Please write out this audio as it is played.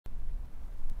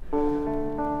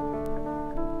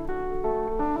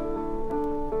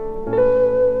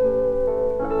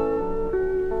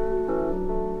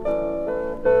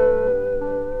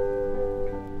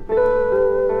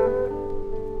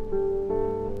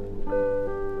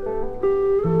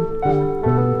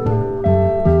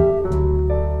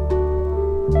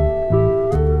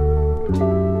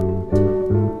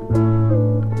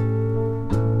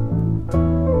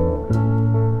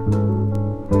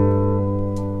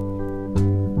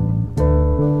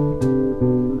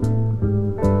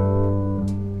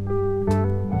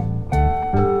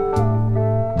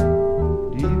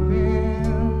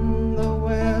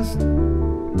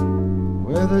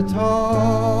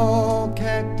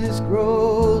practice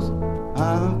grows,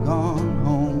 I've gone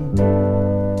home.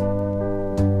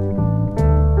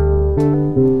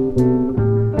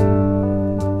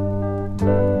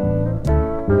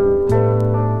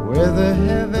 Where the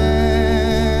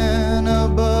heaven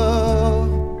above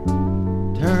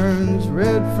turns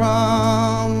red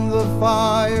from the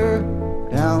fire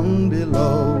down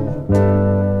below.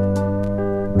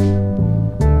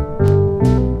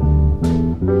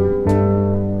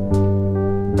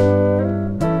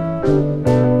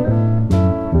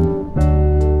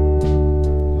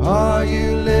 Are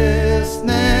you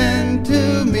listening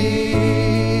to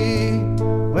me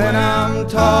when I'm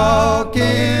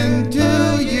talking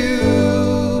to you?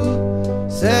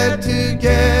 Said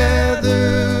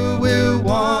together we're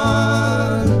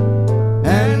one,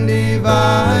 and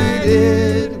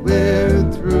divided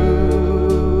we're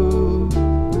through.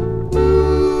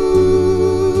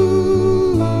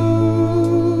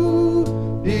 Ooh,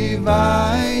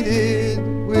 divided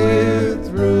we're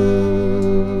through.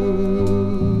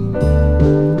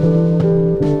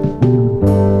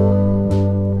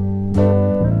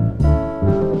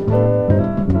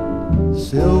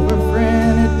 Silver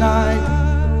friend at night,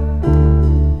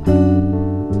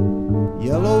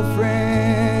 yellow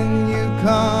friend, you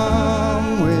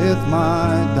come with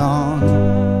my dawn.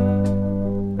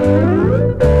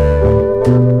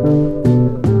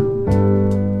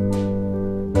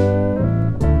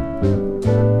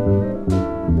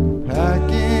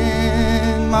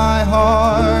 Packing my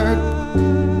heart,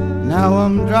 now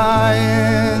I'm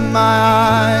drying my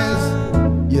eyes.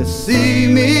 You see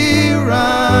me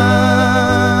run.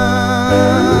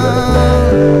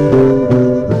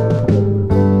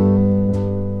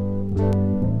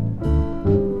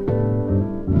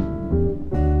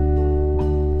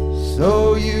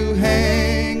 So you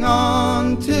hang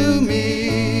on to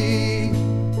me,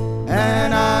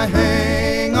 and I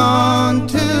hang on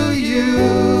to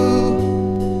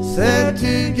you. Said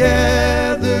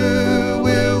together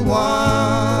we're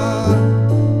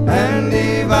one, and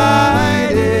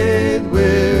divided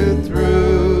we're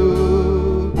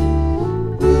through.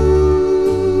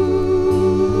 Ooh,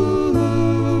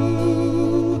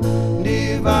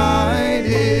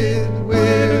 divided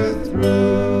we're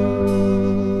through.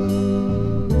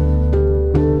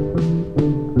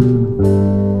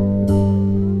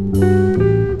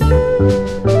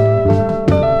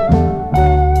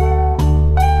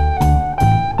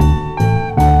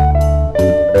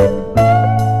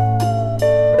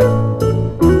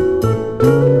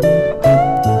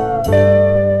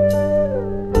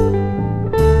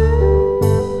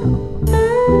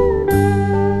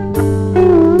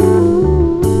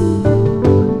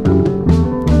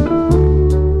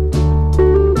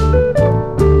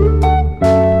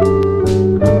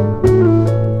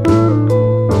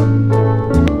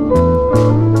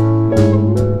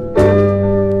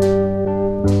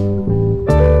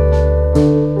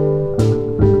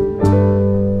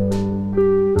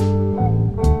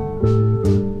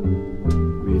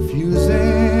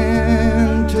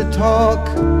 Refusing to talk,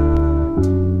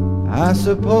 I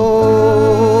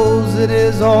suppose it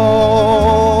is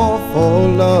all for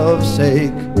love's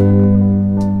sake.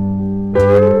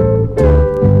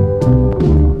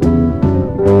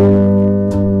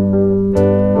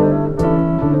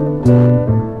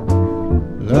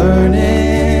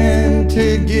 Learning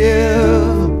to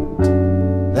give,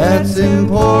 that's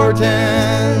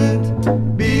important,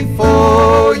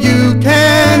 before you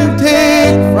can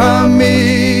take from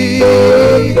me.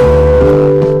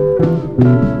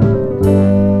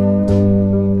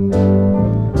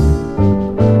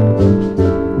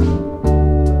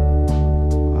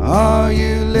 Are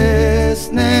you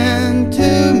listening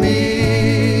to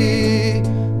me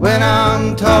when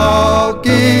I'm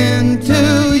talking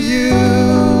to you?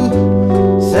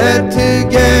 Said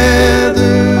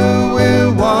together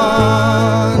we're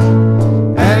one,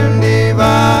 and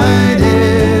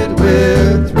divided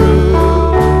we're through.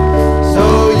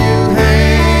 So you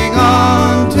hang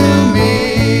on to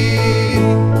me,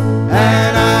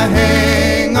 and I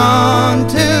hang on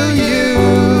to you.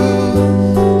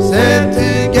 Said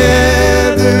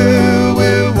together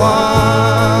we're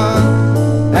one,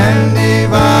 and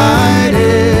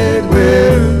divided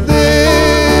we're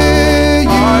there.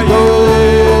 You go,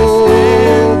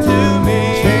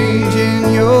 changing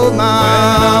your mind.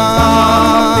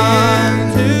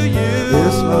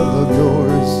 This love of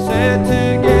yours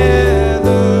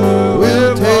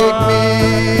will take me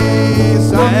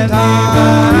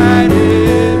sometime.